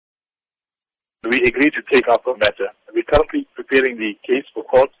We agreed to take up the matter. We're currently preparing the case for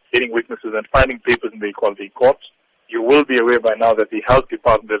court, getting witnesses and finding papers in the equality court. You will be aware by now that the health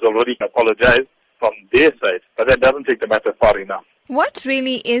department has already apologized from their side, but that doesn't take the matter far enough. What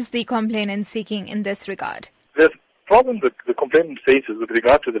really is the complainant seeking in this regard? The problem that the complainant faces with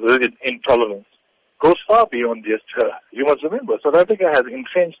regard to the religion intolerance goes far beyond just her. You must remember, South Africa has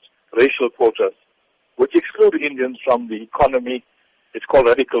entrenched racial quotas, which exclude Indians from the economy. It's called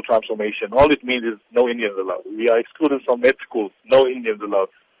radical transformation. All it means is no Indians allowed. We are excluded from med schools, no Indians allowed.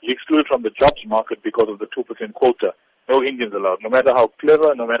 We're excluded from the jobs market because of the 2% quota, no Indians allowed, no matter how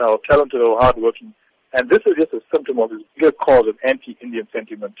clever, no matter how talented or hardworking. And this is just a symptom of this bigger cause of anti-Indian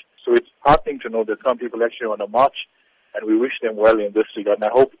sentiment. So it's heartening to know that some people actually want to march, and we wish them well in this regard. And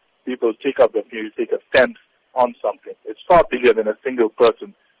I hope people take up the opportunity to take a stance on something. It's far bigger than a single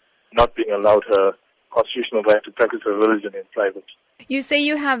person not being allowed her constitutional right to practice her religion in private. You say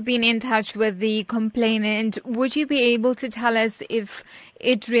you have been in touch with the complainant. Would you be able to tell us if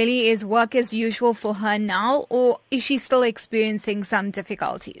it really is work as usual for her now, or is she still experiencing some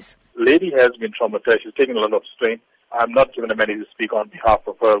difficulties? Lady has been traumatized. She's taken a lot of strain. I'm not given a mandate to speak on behalf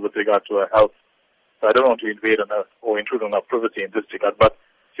of her with regard to her health. So I don't want to invade on her or intrude on her privacy in this regard, but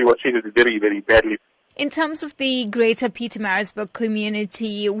she was treated very, very badly. In terms of the greater Pietermaritzburg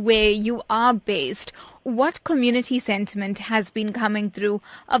community where you are based, what community sentiment has been coming through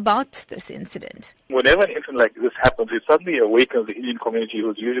about this incident? Whenever an incident like this happens, it suddenly awakens the Indian community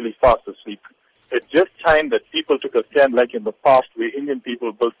who's usually fast asleep. It's just time that people took a stand like in the past where Indian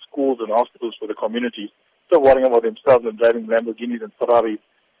people built schools and hospitals for the community, still worrying about themselves and driving Lamborghinis and Ferraris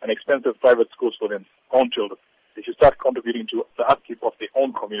and expensive private schools for their own children. They should start contributing to the upkeep of their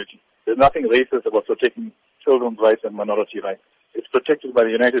own community. There's nothing racist about protecting children's rights and minority rights. It's protected by the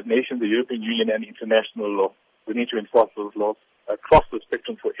United Nations, the European Union, and international law. We need to enforce those laws across the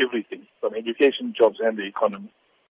spectrum for everything, from education, jobs, and the economy.